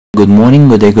Good morning,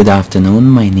 good day, good afternoon.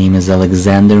 My name is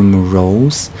Alexander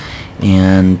Moroz,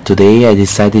 and today I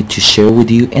decided to share with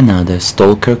you another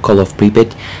Stalker Call of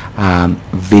Pripyat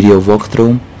video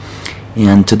walkthrough.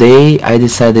 And today I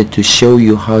decided to show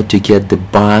you how to get the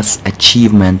boss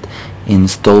achievement in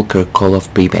Stalker Call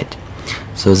of Pripyat.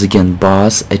 So it's again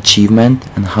boss achievement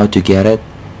and how to get it.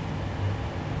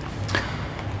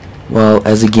 Well,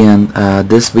 as again,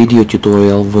 this video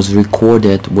tutorial was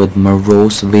recorded with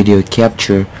Moroz Video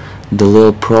Capture, the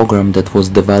little program that was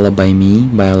developed by me,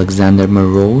 by Alexander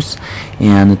Moroz,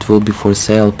 and it will be for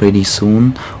sale pretty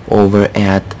soon over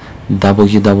at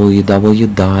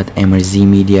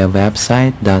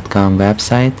www.mrzmediawebsite.com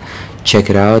website. Check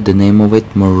it out, the name of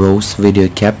it, Moroz Video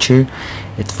Capture.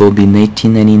 It will be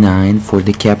 $19.99 for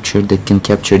the capture that can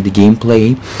capture the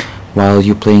gameplay while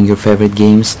you're playing your favorite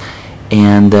games,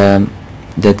 and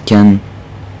that can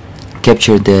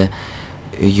capture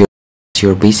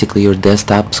basically your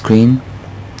desktop screen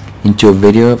into a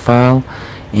video file,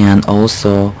 and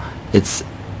also it's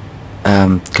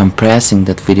compressing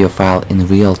that video file in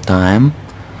real time.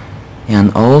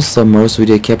 And also Moroz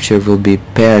Video Capture will be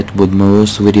paired with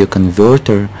Moroz Video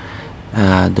Converter,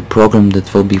 the program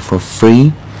that will be for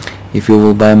free if you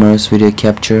will buy Moroz Video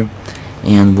Capture,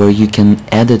 and where you can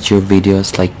edit your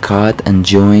videos, like cut and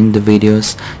join the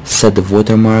videos, set the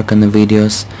watermark on the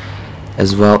videos,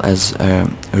 as well as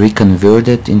reconvert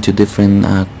it into different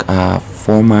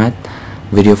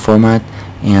video format,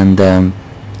 and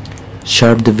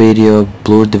sharp the video,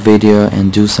 blur the video,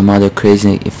 and do some other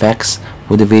crazy effects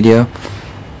with the video.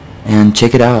 And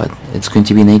check it out, it's going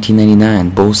to be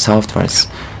 $19.99, both softwares,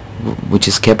 which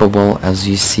is capable, as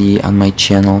you see on my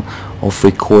channel, of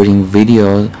recording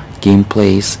video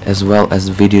gameplays as well as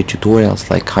video tutorials,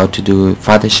 like how to do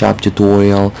Photoshop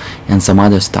tutorial and some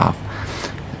other stuff.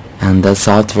 And that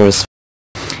software.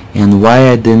 And why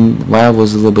I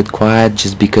was a little bit quiet,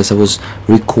 just because I was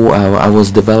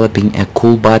developing a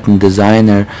cool button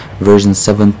designer version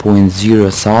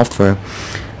 7.0 software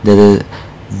that is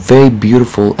very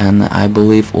beautiful, and I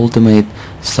believe ultimate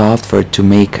software to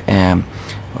make web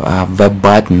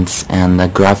buttons and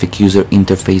graphic user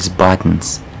interface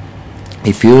buttons.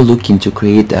 If you're looking to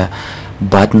create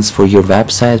buttons for your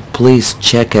website, please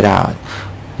check it out.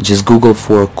 Just Google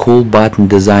for Cool Button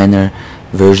Designer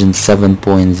version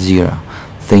 7.0.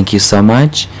 Thank you so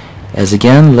much. As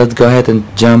again, let's go ahead and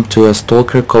jump to a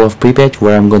Stalker Call of Pripyat,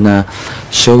 where I'm gonna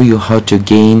show you how to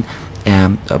gain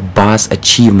a boss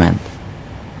achievement.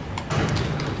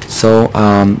 So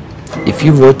if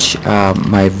you watch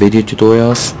my video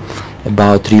tutorials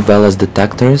about 3 Velas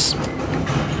detectors,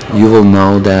 you will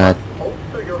know that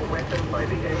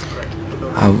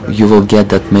you will get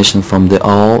that mission from the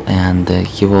owl, and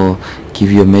he will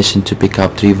give you a mission to pick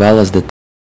up 3 Velas detectors.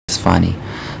 It's funny,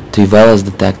 3 Velas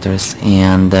detectors,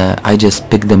 and I just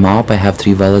picked them up. I have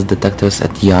 3 Velas detectors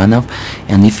at Yanov,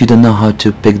 and if you don't know how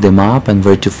to pick them up and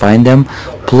where to find them,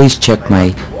 please check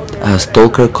my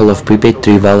Stalker Call of Pripyat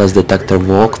 3 Velas detector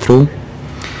walkthrough.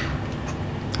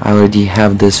 I already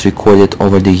have this recorded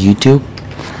over the YouTube.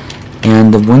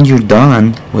 And when you're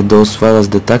done with those Velas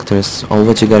detectors, all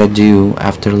what you gotta do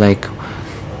after like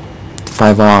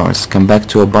 5 hours, come back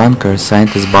to a bunker,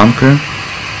 scientist bunker,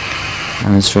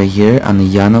 and it's right here on the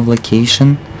Yanov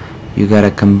location. You gotta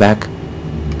come back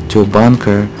to a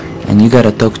bunker, and you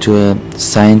gotta talk to a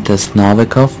scientist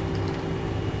Novikov,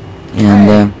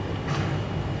 and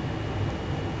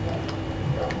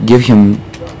give him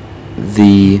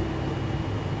the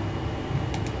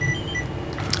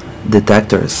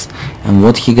detectors. And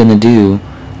what he gonna do,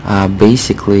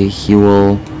 basically he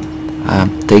will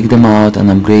take them out and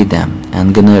upgrade them,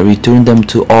 and gonna return them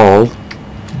to all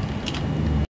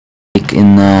like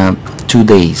in 2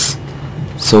 days.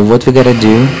 So what we gotta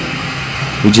do,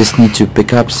 we just need to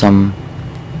pick up some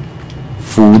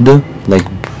food like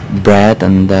bread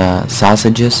and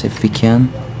sausages, if we can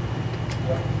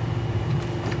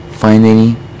find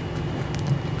any,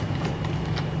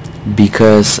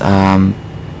 because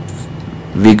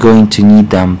we're going to need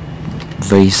them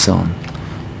very soon.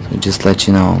 So just let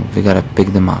you know, we gotta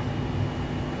pick them up.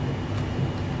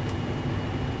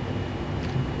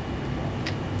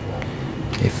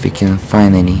 If we can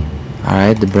find any.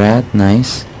 Alright, the bread,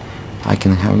 nice, I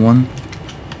can have one.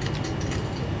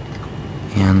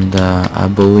 And I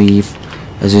believe,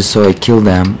 as you saw, I killed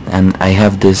them, and I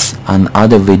have this on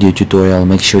other video tutorial.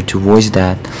 Make sure to watch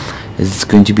that. It's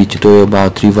going to be a tutorial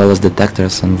about 3 Velas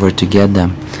detectors and where to get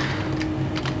them.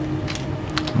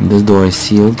 And this door is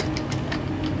sealed.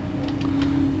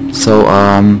 So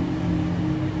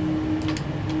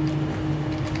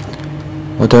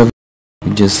whatever,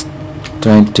 just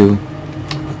trying to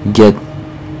get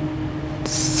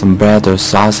some bread or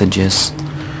sausages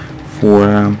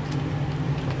for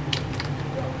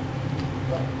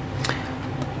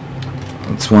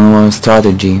it's one of our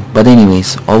strategy. But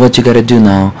anyways, all what you gotta do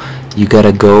now, you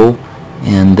gotta go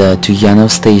and to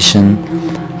Yanov station,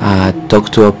 talk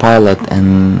to a pilot,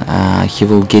 and he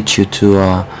will get you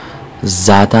to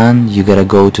Zatan. You gotta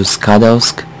go to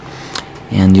Skadovsk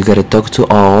and you gotta talk to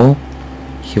all.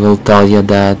 He will tell you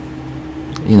that,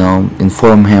 you know,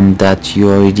 inform him that you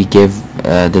already gave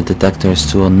the detectors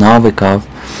to Novikov,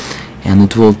 and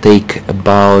it will take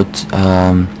about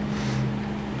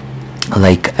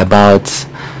about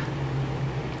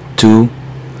 2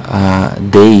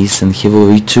 days, and he will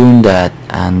return that,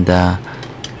 and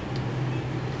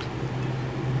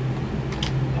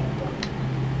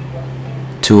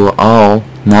to all.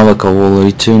 Novikov will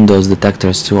return those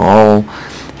detectors to all,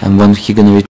 and when he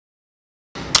gonna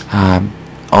return,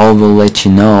 all will let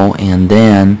you know, and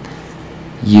then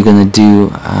you're gonna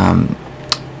do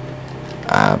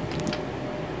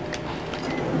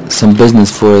some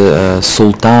business for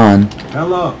Sultan.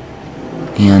 Hello.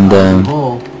 And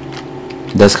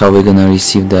that's how we're gonna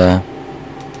receive the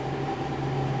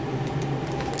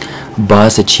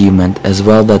boss achievement. As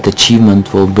well, that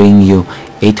achievement will bring you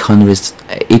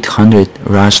 800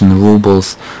 Russian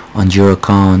rubles on your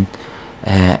account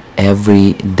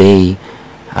every day,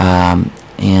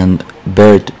 and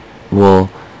Bird will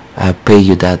pay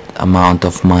you that amount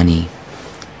of money,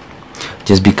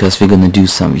 just because we're gonna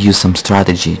use some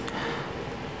strategy,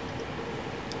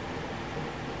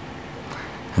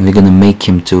 and we're gonna make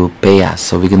him to pay us.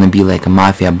 So we're gonna be like a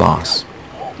mafia boss.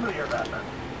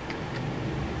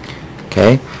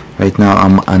 Okay, right now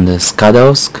I'm on the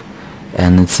Skadovsk,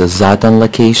 and it's a Zatan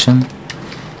location.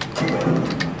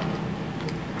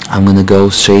 I'm gonna go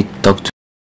straight talk to.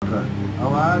 How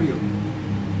are you?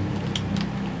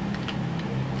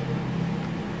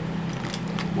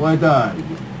 What are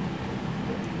you?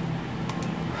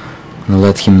 I'm gonna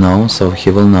let him know, so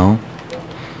he will know.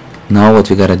 Now what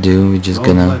we gotta do, we're just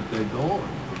gonna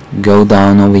go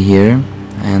down over here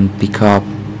and pick up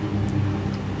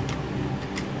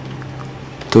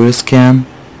tourist scan.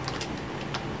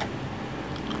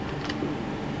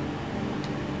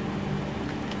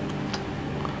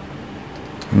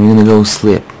 And we're gonna go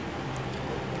sleep.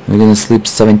 We're gonna sleep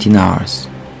 17 hours.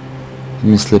 Let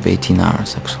me sleep 18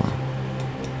 hours actually.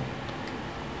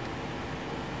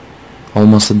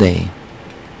 Almost a day.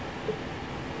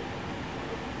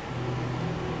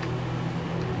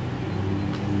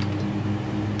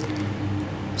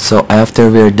 So after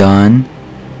we're done,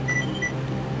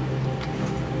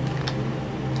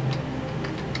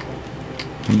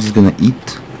 I'm just gonna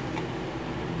eat.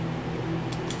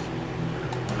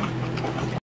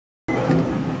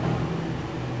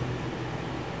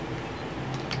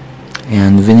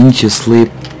 And we need to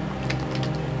sleep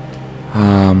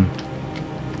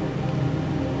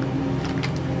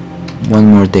one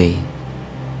more day.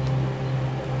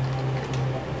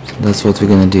 So that's what we're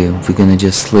gonna do. We're gonna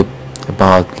just sleep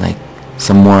about like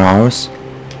some more hours,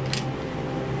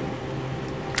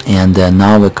 and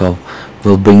Novikov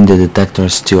will bring the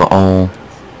detectors to all,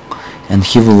 and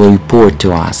he will report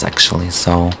to us actually,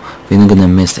 so we're not gonna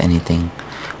miss anything.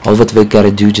 All what we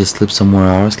gotta do, just sleep some more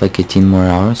hours, like 18 more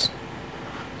hours,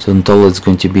 so until it's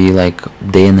going to be like a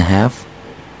day and a half.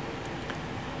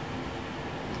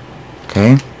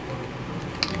 Okay,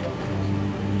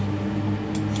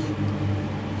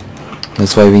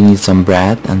 that's why we need some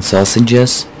bread and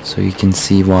sausages, so you can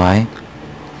see why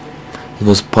it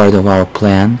was part of our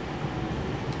plan.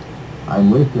 I'm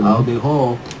with you. I'll be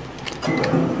home.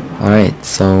 Alright,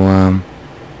 so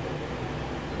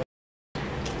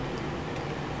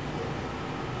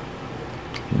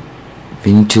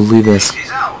we need to leave us.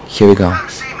 Here we go.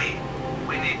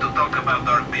 We need to talk about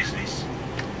our business.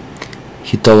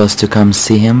 He told us to come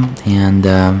see him, and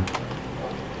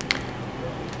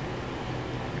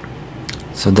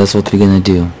so that's what we're gonna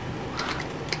do.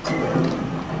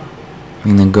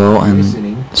 We're gonna go and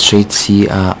straight see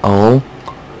all.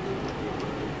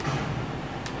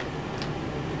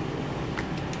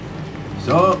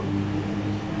 So,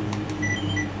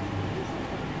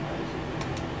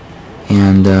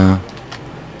 and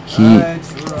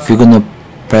if you're gonna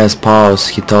press pause,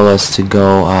 he told us to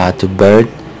go to Bird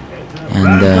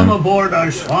and aboard our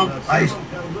swamp ice.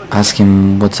 ask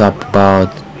him what's up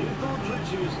about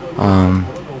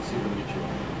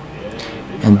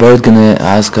and Bird gonna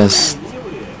ask us.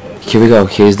 Here we go,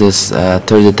 here's this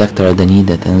third detector that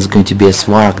needed, and it's going to be a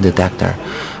Swark detector,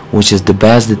 which is the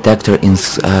best detector in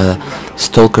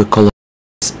Stalker Call of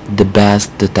Pripyat. The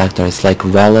best detector. It's like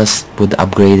Velas with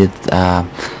upgraded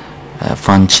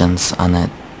functions on it.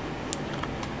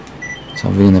 So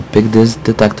we're gonna pick this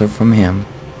detector from him,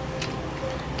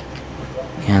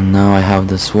 and now I have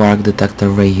the swag detector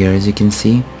right here, as you can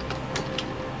see.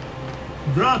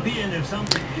 Drop in if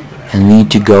something interesting. And we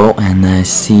need to go and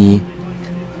see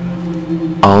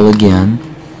all again,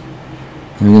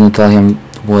 and we're gonna tell him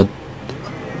what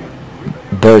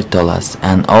Bird told us,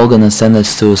 and all gonna send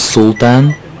us to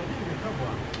Sultan.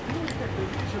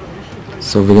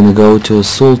 So we're gonna go to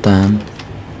Sultan,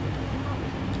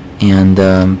 and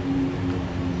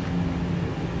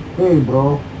Hey,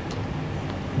 bro.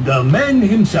 The man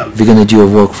himself. we're gonna do a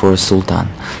work for a Sultan,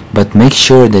 but make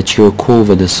sure that you're cool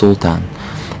with the Sultan.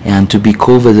 And to be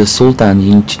cool with the Sultan,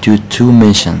 you need to do 2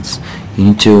 missions. You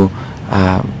need to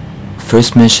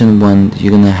first mission, when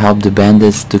you're gonna help the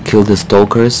bandits to kill the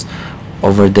stalkers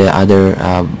over the other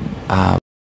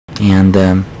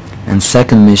and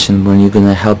second mission, when you're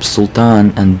gonna help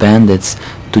Sultan and bandits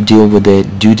to deal with the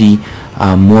duty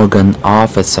Morgan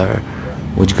officer,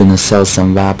 which gonna sell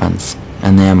some weapons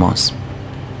and ammos.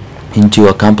 And to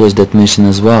accomplish that mission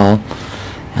as well,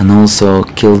 and also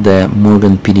kill the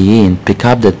Morgan PDA and pick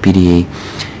up that PDA,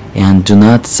 and do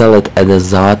not sell it at the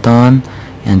Zlatan,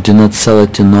 and do not sell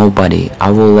it to nobody.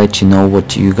 I will let you know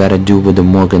what you gotta do with the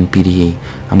Morgan PDA.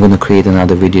 I'm gonna create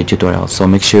another video tutorial, so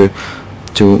make sure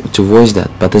to watch that.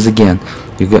 But as again,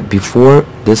 you got, before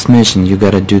this mission, you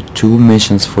gotta do 2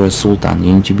 missions for a Sultan.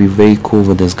 You need to be very cool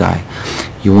with this guy.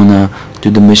 You wanna do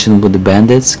the mission with the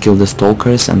bandits, kill the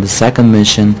stalkers, and the second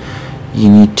mission, you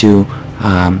need to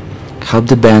help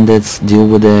the bandits deal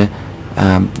with the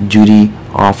duty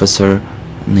officer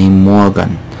named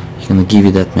Morgan. He's gonna give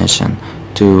you that mission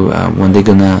to when they're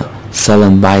gonna sell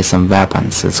and buy some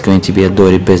weapons. It's going to be a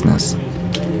dirty business.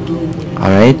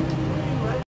 Alright,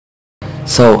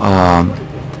 so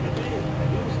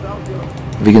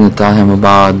we're gonna tell him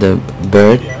about the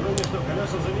bird,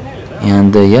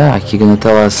 and yeah, he's gonna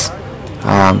tell us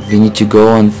we need to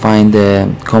go and find the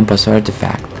compass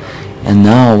artifact. And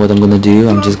now what I'm gonna do,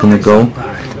 I'm just gonna go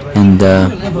and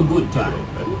Have a good time.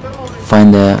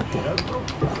 find the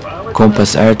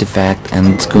compass artifact, and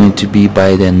it's going to be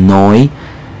by the Noi,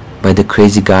 by the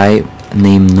crazy guy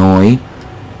named Noi,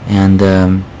 and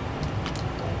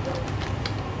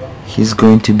he's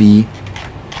going to be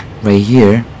right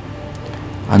here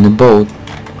on the boat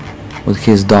with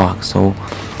his dog. So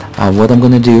what I'm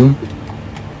gonna do,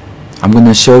 I'm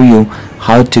gonna show you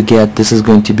how to get, this is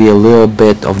going to be a little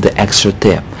bit of the extra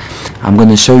tip. I'm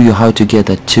gonna show you how to get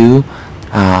a 2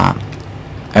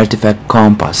 artifact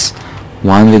compass.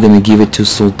 One we're gonna give it to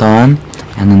Sultan,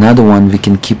 and another one we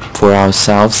can keep for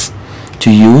ourselves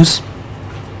to use,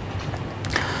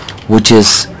 which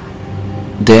is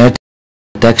their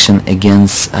protection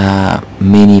against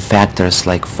many factors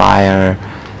like fire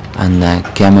and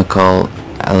chemical,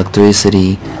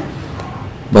 electricity,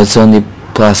 but it's only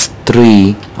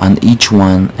 +3 on each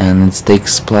one, and it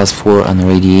takes +4 on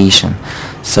radiation.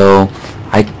 So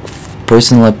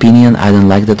personal opinion, I don't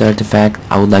like that artifact.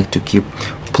 I would like to keep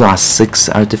 +6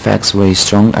 artifacts, very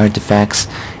strong artifacts,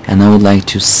 and I would like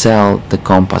to sell the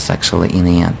compass actually in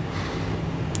the end.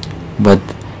 But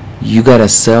you gotta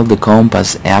sell the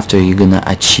compass after you're gonna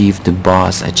achieve the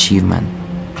boss achievement.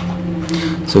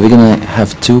 So we're gonna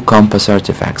have 2 compass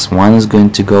artifacts. One is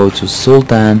going to go to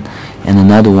Sultan, and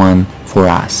another one for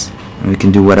us. And we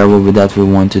can do whatever with that we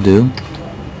want to do.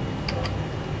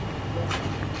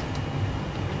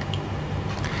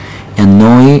 And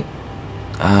Noi,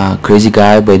 crazy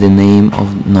guy by the name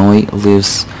of Noi,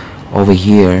 lives over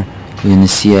here. You're gonna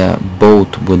see a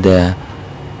boat with a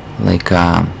like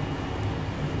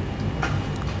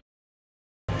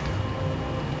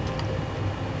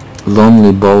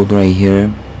lonely boat right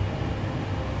here.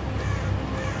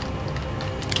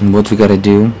 And what we gotta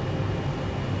do,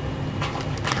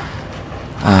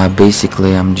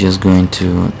 basically I'm just going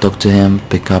to talk to him,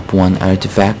 pick up 1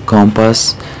 artifact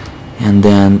compass, and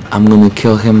then I'm gonna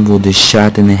kill him with a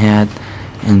shot in the head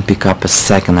and pick up a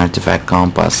 2nd artifact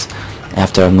compass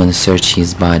after I'm gonna search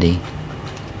his body.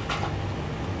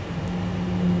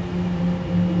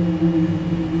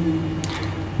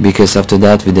 Because after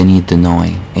that we don't need the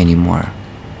Noi anymore.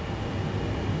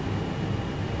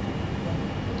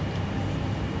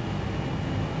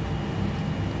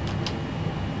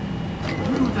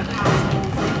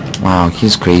 Wow,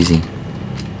 he's crazy.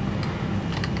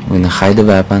 We're gonna hide the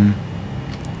weapon.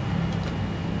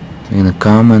 We're gonna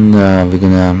come and we're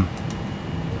gonna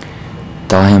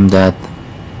tell him that,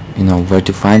 you know, where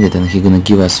to find it, and he's gonna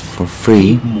give us for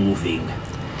free. Moving.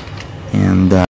 And